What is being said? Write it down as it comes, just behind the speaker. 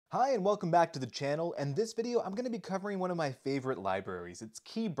Hi and welcome back to the channel. In this video I'm going to be covering one of my favorite libraries. It's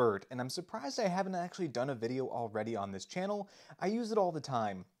KeyBERT, and I'm surprised I haven't actually done a video already on this channel. I use it all the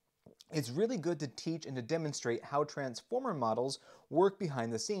time. It's really good to teach and to demonstrate how transformer models work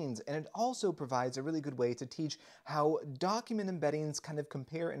behind the scenes, and it also provides a really good way to teach how document embeddings kind of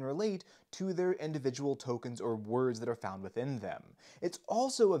compare and relate to their individual tokens or words that are found within them. It's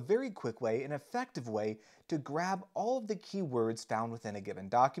also a very quick way, an effective way, to grab all of the keywords found within a given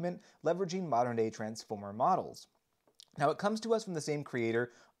document, leveraging modern-day transformer models. Now, it comes to us from the same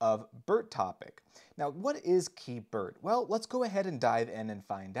creator of BERT topic. Now, what is KeyBERT? Well, let's go ahead and dive in and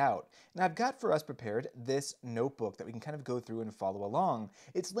find out. And I've got for us prepared this notebook that we can kind of go through and follow along.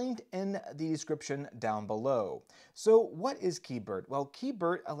 It's linked in the description down below. So what is KeyBERT? Well,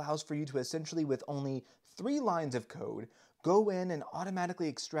 KeyBERT allows for you to essentially, with only 3 lines of code, go in and automatically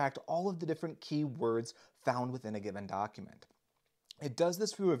extract all of the different keywords found within a given document. It does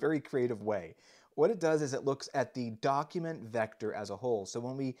this through a very creative way. What it does is it looks at the document vector as a whole. So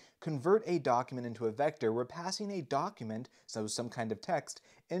when we convert a document into a vector, we're passing a document, so some kind of text,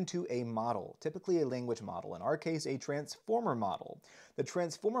 into a model, typically a language model, in our case a transformer model. The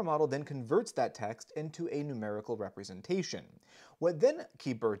transformer model then converts that text into a numerical representation. What then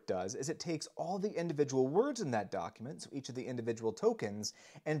KeyBERT does is it takes all the individual words in that document, so each of the individual tokens,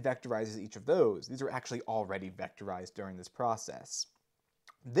 and vectorizes each of those. These are actually already vectorized during this process.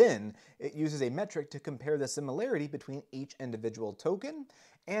 Then it uses a metric to compare the similarity between each individual token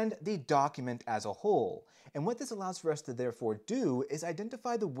and the document as a whole. And what this allows for us to therefore do is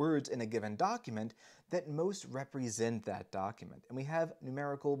identify the words in a given document that most represent that document. And we have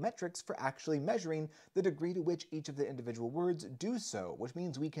numerical metrics for actually measuring the degree to which each of the individual words do so, which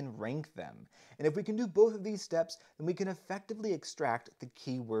means we can rank them. And if we can do both of these steps, then we can effectively extract the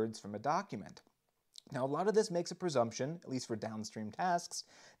keywords from a document. Now, a lot of this makes a presumption, at least for downstream tasks,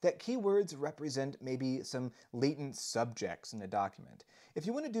 that keywords represent maybe some latent subjects in a document. If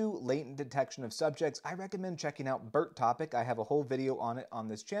you want to do latent detection of subjects, I recommend checking out BERT topic. I have a whole video on it on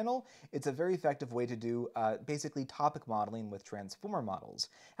this channel. It's a very effective way to do basically topic modeling with transformer models.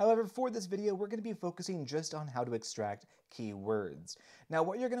 However, for this video, we're going to be focusing just on how to extract keywords. Now,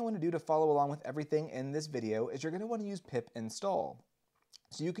 what you're going to want to do to follow along with everything in this video is you're going to want to use pip install.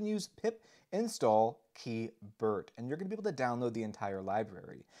 So you can use pip install KeyBERT, and you're going to be able to download the entire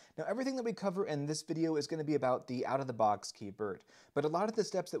library. Now, everything that we cover in this video is going to be about the out-of-the-box KeyBERT, but a lot of the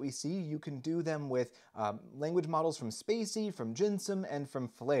steps that we see, you can do them with language models from Spacey, from Ginsum, and from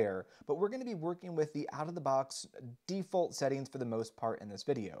Flare, but we're going to be working with the out-of-the-box default settings for the most part in this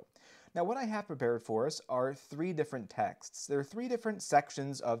video. Now, what I have prepared for us are 3 different texts. There are 3 different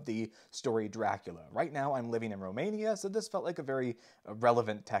sections of the story Dracula. Right now, I'm living in Romania, so this felt like a very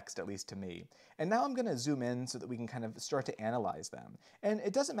relevant text, at least to me. And now I'm going to zoom in so that we can kind of start to analyze them. And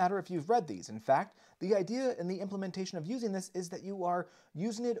it doesn't matter if you've read these. In fact, the idea and the implementation of using this is that you are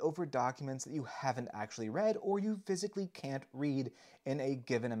using it over documents that you haven't actually read or you physically can't read in a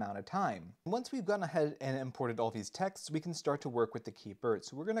given amount of time. Once we've gone ahead and imported all these texts, we can start to work with the KeyBERT.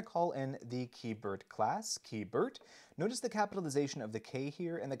 So we're going to call in the KeyBERT class, KeyBERT. Notice the capitalization of the K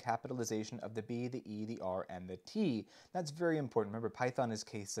here and the capitalization of the B, the E, the R, and the T. That's very important. Remember, Python is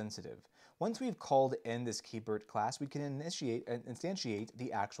case sensitive. Once we've called in this KeyBERT class, we can instantiate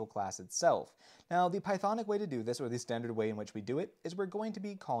the actual class itself. Now, the Pythonic way to do this, or the standard way in which we do it, is we're going to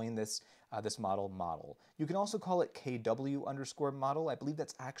be calling this model. You can also call it KW_model. I believe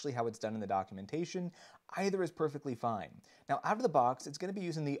that's actually how it's done in the documentation. Either is perfectly fine. Now, out of the box, it's going to be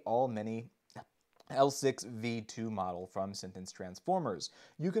using the all-many L6v2 model from Sentence Transformers.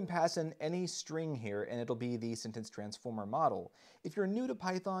 You can pass in any string here and it'll be the Sentence Transformer model. If you're new to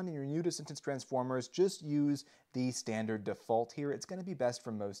Python and you're new to Sentence Transformers, just use the standard default here. It's going to be best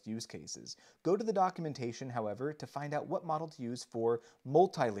for most use cases. Go to the documentation, however, to find out what model to use for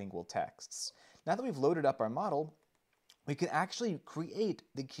multilingual texts. Now that we've loaded up our model, we can actually create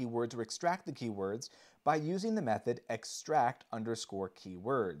the keywords or extract the keywords by using the method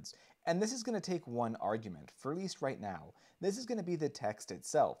extract_keywords. And this is going to take one argument, for at least right now. This is going to be the text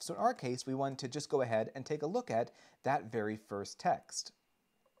itself. So in our case, we want to just go ahead and take a look at that very first text.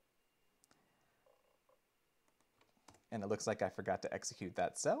 And it looks like I forgot to execute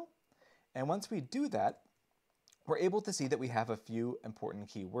that cell. And once we do that, we're able to see that we have a few important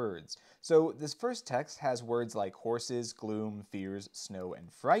keywords. So this first text has words like horses, gloom, fears, snow,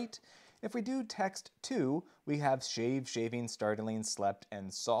 and fright. If we do text 2, we have shave, shaving, startling, slept,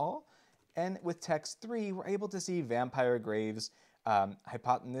 and saw. And with text 3, we're able to see vampire graves,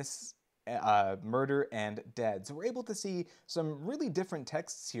 hypotenuse, murder, and dead. So we're able to see some really different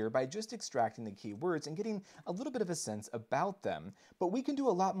texts here by just extracting the keywords and getting a little bit of a sense about them. But we can do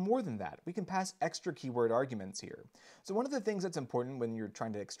a lot more than that. We can pass extra keyword arguments here. So one of the things that's important when you're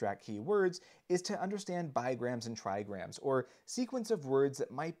trying to extract keywords is to understand bigrams and trigrams, or sequence of words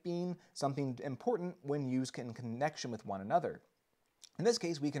that might mean something important when used in connection with one another. In this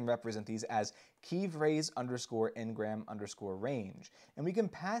case, we can represent these as key phrase underscore ngram underscore range. And we can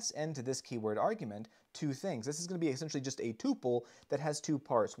pass into this keyword argument two things. This is going to be essentially just a tuple that has two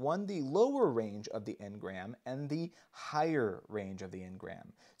parts. One, the lower range of the ngram, and the higher range of the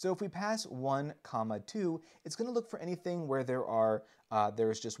ngram. So if we pass 1, 2, it's going to look for anything where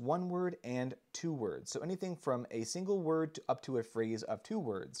there's just one word and two words. So anything from a single word up to a phrase of two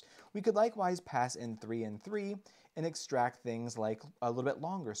words. We could likewise pass in 3 and 3 and extract things like a little bit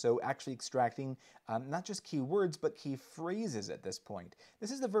longer. So actually extracting not just keywords, but key phrases at this point.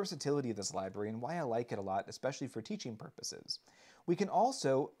 This is the versatility of this library and why I like it a lot, especially for teaching purposes. We can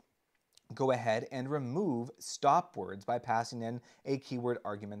also go ahead and remove stop words by passing in a keyword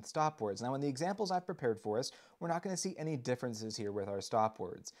argument stop words. Now in the examples I've prepared for us, we're not going to see any differences here with our stop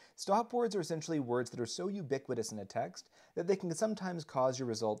words. Stop words are essentially words that are so ubiquitous in a text that they can sometimes cause your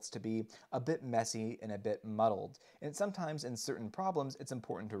results to be a bit messy and a bit muddled. And sometimes in certain problems, it's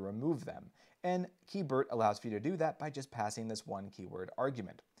important to remove them. And KeyBERT allows for you to do that by just passing this one keyword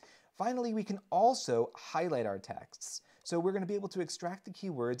argument. Finally, we can also highlight our texts. So we're going to be able to extract the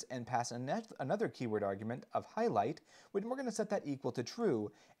keywords and pass another keyword argument of highlight, which we're going to set that equal to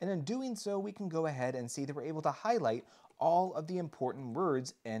true. And in doing so, we can go ahead and see that we're able to highlight all of the important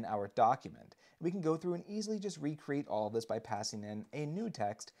words in our document. We can go through and easily just recreate all of this by passing in a new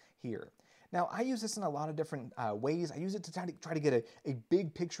text here. Now, I use this in a lot of different ways. I use it to try to get a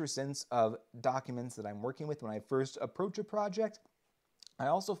big picture sense of documents that I'm working with when I first approach a project. I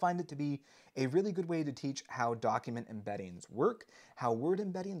also find it to be a really good way to teach how document embeddings work, how word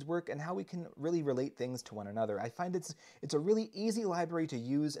embeddings work, and how we can really relate things to one another. I find it's a really easy library to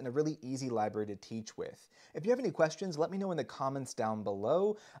use and a really easy library to teach with. If you have any questions, let me know in the comments down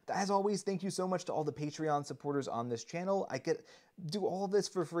below. As always, thank you so much to all the Patreon supporters on this channel. I do all of this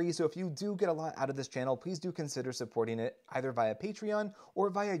for free, so if you do get a lot out of this channel, please do consider supporting it either via Patreon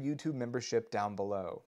or via YouTube membership down below.